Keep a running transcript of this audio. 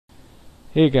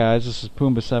Hey guys, this is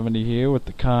Pumbaa70 here with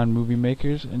the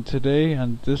ConnMovieMakers, and today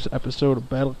on this episode of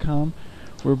BattleCom,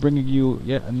 we're bringing you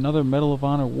yet another Medal of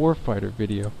Honor Warfighter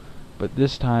video. But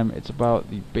this time it's about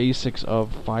the basics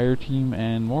of Fireteam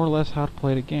and more or less how to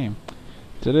play the game.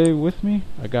 Today with me,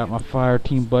 I got my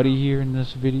Fireteam buddy here in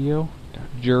this video.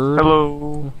 Got Jerd.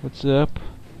 Hello. What's up?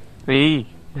 Hey,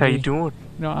 how Hey. you doing?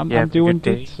 I'm You having a doing good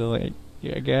day? good, so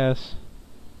yeah, I guess.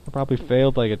 I probably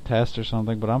failed like a test or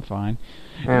something, but I'm fine.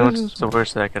 Yeah, This what's is the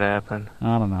worst that could happen?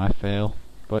 I don't know, I fail.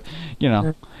 But,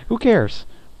 who cares?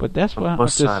 But that's On what the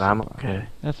plus this, side, I'm okay.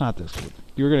 that's not this week.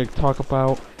 You're going to talk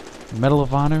about Medal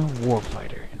of Honor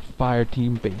Warfighter and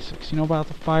Fireteam basics. You know about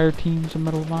the Fireteams in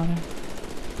Medal of Honor?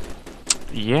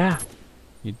 Yeah,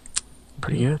 You-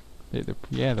 pretty good. They're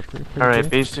pretty Alright,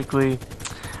 good. basically,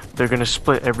 they're gonna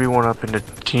split everyone up into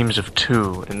teams of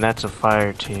two, and that's a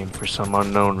fire team for some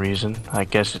unknown reason. I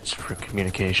guess it's for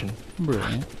communication.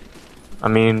 Brilliant. I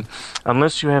mean,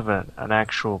 unless you have an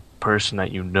actual person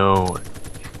that you know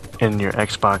in your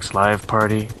Xbox Live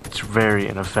party, it's very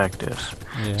ineffective.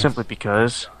 Yes. Simply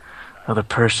because the other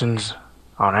person's,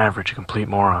 on average, a complete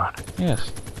moron.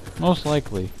 Yes. Most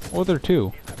likely. Or they're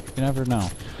two. You never know.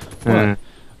 But Mm.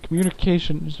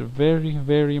 communication is very,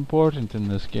 very important in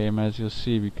this game, as you'll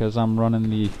see, because I'm running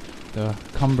the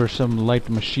cumbersome light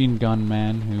machine gun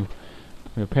man who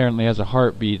apparently has a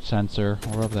heartbeat sensor,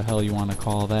 or whatever the hell you want to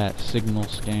call that. Signal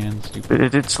scan,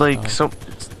 stupid. It's like stuff.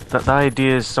 the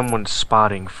idea is someone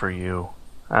spotting for you.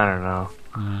 I don't know.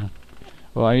 Yeah.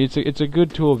 Well, it's a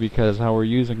good tool because how we're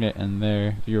using it in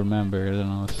there, if you remember, I don't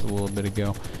know, it's a little bit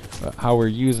ago, but how we're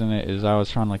using it is I was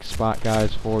trying to like spot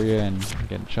guys for you and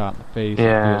getting shot in the face. It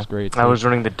Yeah, feels great. I was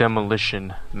running the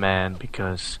demolition man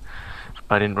because if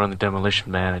I didn't run the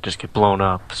demolition man, I'd just get blown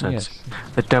up. Since Yes.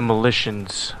 the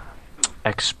demolitions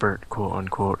expert, quote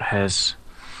unquote, has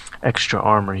extra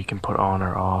armor he can put on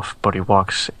or off, but he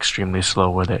walks extremely slow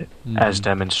with it, as Mhm.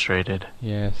 demonstrated.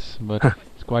 Yes, but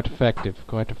it's quite effective.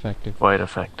 Quite effective. Quite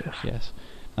effective. Yes.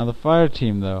 Now the fire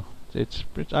team, though, it's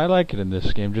I like it in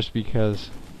this game just because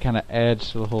it kind of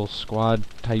adds to the whole squad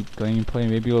type gameplay.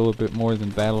 Maybe a little bit more than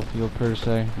Battlefield per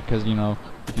se, because you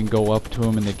can go up to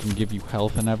them and they can give you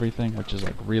health and everything, which is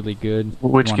like really good.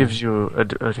 Which gives you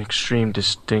an extreme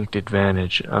distinct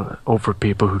advantage over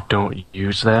people who don't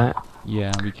use that.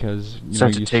 Yeah, because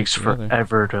Since you it takes stick together.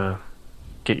 forever to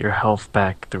get your health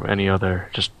back through any other,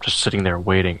 just sitting there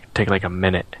waiting. It'd take like a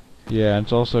minute. Yeah,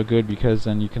 it's also good because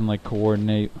then you can like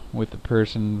coordinate with the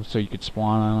person, so you could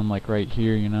spawn on them like right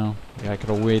here. Yeah, I could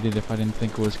have waited if I didn't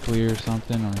think it was clear or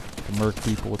something, or you can murk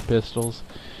people with pistols,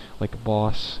 like a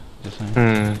boss. Just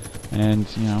saying. And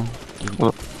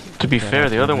Well, to be that fair,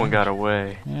 the other extra one got damage.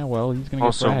 away. Yeah, well, he's gonna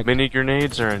Also, get fragged. mini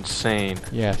grenades are insane.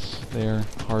 Yes, they're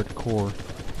hardcore,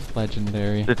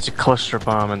 legendary. It's a cluster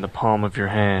bomb in the palm of your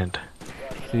hand.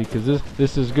 See, because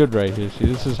this is good right here. See,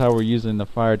 this is how we're using the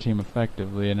fire team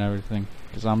effectively and everything.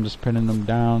 Because I'm just pinning them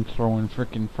down, throwing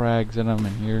frickin' frags at them,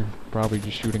 and you're probably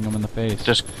just shooting them in the face.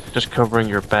 Just covering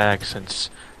your back, since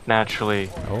naturally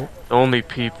Oh, the only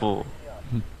people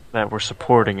that were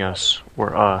supporting us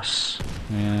were us.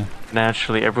 yeah,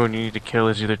 Naturally, everyone you need to kill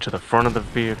is either to the front of the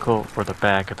vehicle or the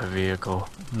back of the vehicle.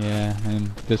 yeah.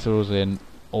 And this was an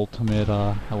ultimate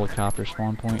helicopter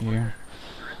spawn point here.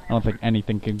 I don't think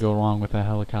anything could go wrong with a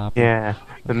helicopter. Yeah,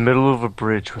 the middle of a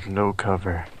bridge with no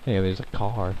cover. Hey, there's a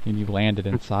car, and you landed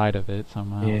inside of it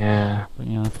somehow. Yeah. But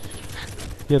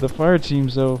yeah, the fire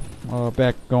teams though,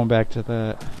 going back to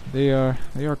that, they are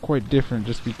quite different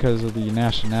just because of the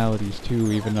nationalities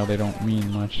too, even though they don't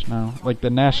mean much now. Like the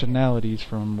nationalities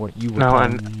from what you were Now,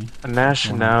 telling me. a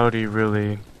nationality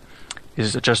really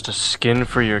is just a skin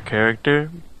for your character,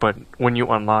 but when you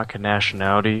unlock a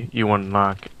nationality, you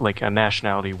unlock like a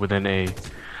nationality within a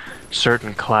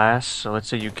certain class. So let's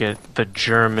say you get the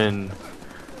German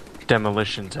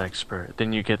demolitions expert,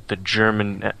 then you get the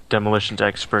German demolitions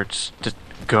expert's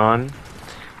gun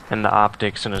and the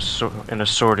optics and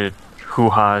assorted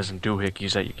hoo-has and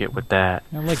doohickeys that you get with that.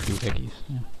 I like doohickeys.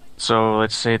 Yeah. So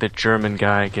let's say the German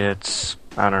guy gets,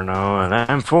 I don't know, an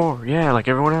M4, yeah, like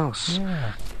everyone else.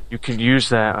 Yeah. You can use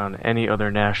that on any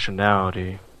other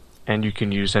nationality, and you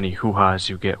can use any hoo-has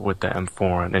you get with the M4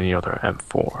 on any other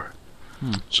M4.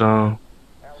 So,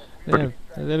 Yeah,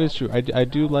 that is true. I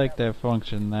do like that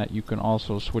function that you can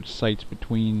also switch sights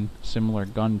between similar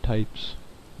gun types.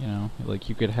 Like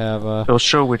you could have it'll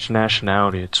show which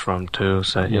nationality it's from too,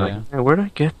 so you're Yeah. like, hey, where'd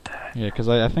I get that? yeah, because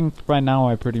I think by now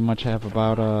I pretty much have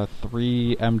about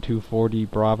 3 M240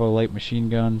 Bravo light machine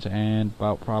guns and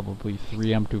about probably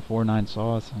 3 M249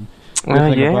 saws. And Good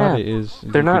thing yeah, about it is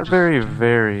they're you not could very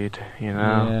varied, you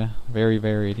know. Yeah, very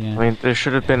varied. Yeah. I mean, there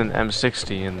should have been an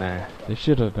M60 in there. They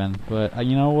should have been, but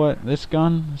you know what? This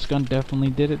gun definitely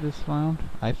did it this round.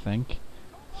 I think.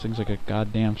 This thing's like a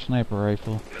goddamn sniper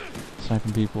rifle,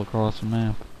 sniping people across the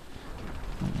map.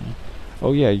 Yeah.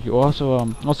 Oh yeah, you also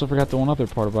forgot the one other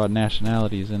part about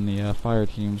nationalities in the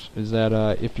Fireteams is that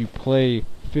if you play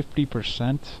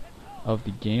 50% of the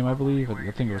game, I believe,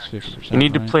 I think it was 50%. You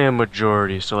need right? to play a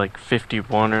majority, so like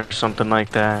 51 or something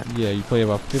like that. Yeah, you play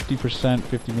about 50%,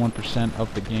 51%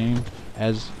 of the game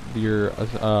as your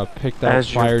picked out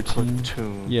fire team.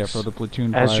 Platoons. Yeah, for the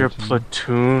platoon. As your team.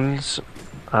 platoons.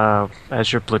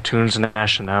 As your platoon's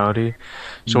nationality.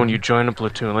 So when you join a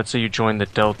platoon, let's say you join the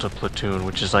Delta platoon,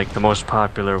 which is like the most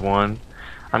popular one.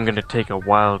 I'm gonna take a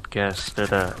wild guess. They're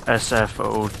the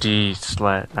SFOD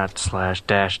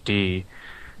 /D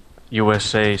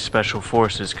USA Special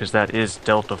Forces, because that is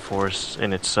Delta Force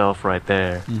in itself right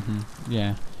there.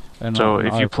 Yeah. And so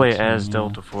if you play platoon, as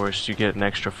Delta Force, you get an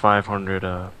extra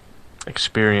 500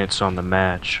 experience on the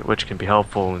match, which can be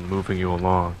helpful in moving you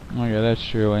along. Oh yeah, that's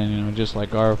true. And just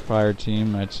like our fire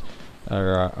team, that's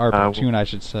our platoon, I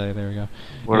should say. There we go.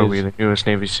 What are we, the newest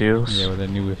Navy SEALs? Yeah, we're the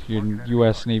newest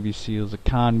U.S. Navy SEALs, the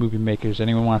ConnMovieMakers.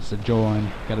 Anyone wants to join,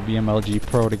 got to be MLG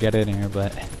Pro to get in here,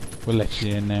 but we'll let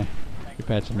you in there. We've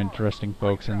had some interesting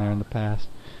folks in there in the past.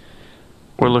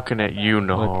 We're looking at you,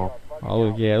 Nahal.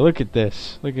 Oh yeah, look at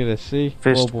this. Look at this, see?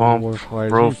 Fist bump,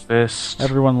 bro fist.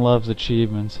 Everyone loves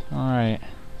achievements. Alright,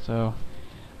 so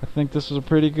I think this was a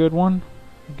pretty good one.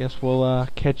 I guess we'll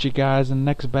catch you guys in the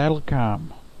next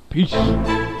BattleCom. Peace.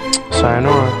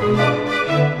 Sayonara.